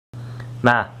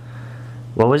Ma,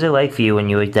 what was it like for you when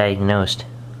you were diagnosed?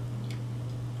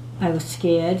 I was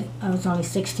scared. I was only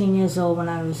 16 years old when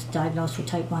I was diagnosed with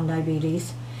type 1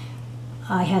 diabetes.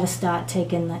 I had to start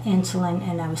taking the insulin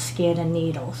and I was scared of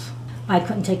needles. I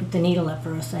couldn't take the needle at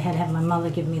first. I had to have my mother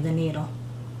give me the needle.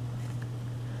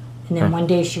 And then one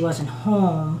day she wasn't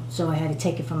home, so I had to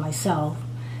take it for myself.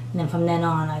 And then from then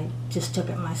on, I just took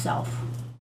it myself.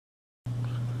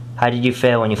 How did you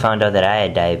feel when you found out that I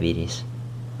had diabetes?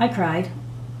 I cried.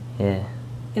 Yeah.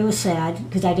 It was sad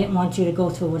because I didn't want you to go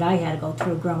through what I had to go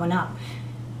through growing up.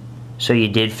 So you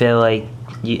did feel like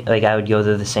I would go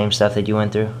through the same stuff that you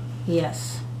went through?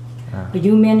 Yes. But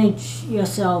you managed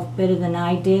yourself better than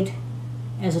I did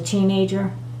as a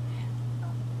teenager.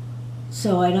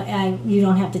 So you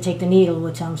don't have to take the needle,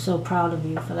 which I'm so proud of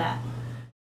you for that.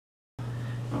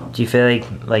 Do you feel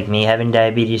like me having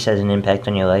diabetes has an impact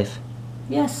on your life?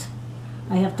 Yes.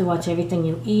 I have to watch everything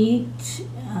you eat,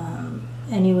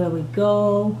 anywhere we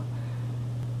go.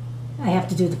 I have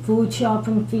to do the food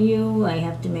shopping for you. I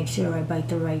have to make sure I buy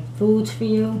the right foods for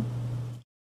you.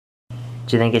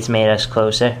 Do you think it's made us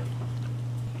closer?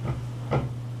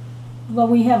 Well,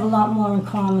 we have a lot more in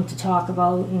common to talk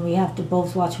about, and we have to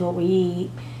both watch what we eat.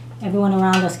 Everyone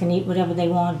around us can eat whatever they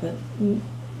want, but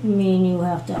me and you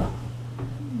have to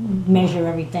measure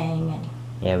everything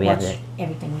and watch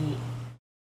everything we eat.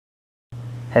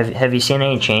 Have you seen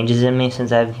any changes in me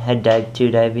since I've had type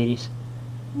 2 diabetes?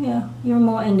 Yeah, you're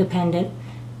more independent,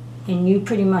 and you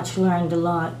pretty much learned a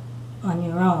lot on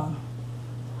your own.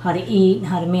 How to eat and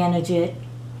how to manage it.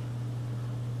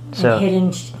 So, and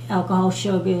hidden alcohol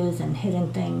sugars and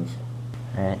hidden things.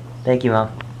 Alright. Thank you,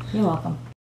 Mom. You're welcome.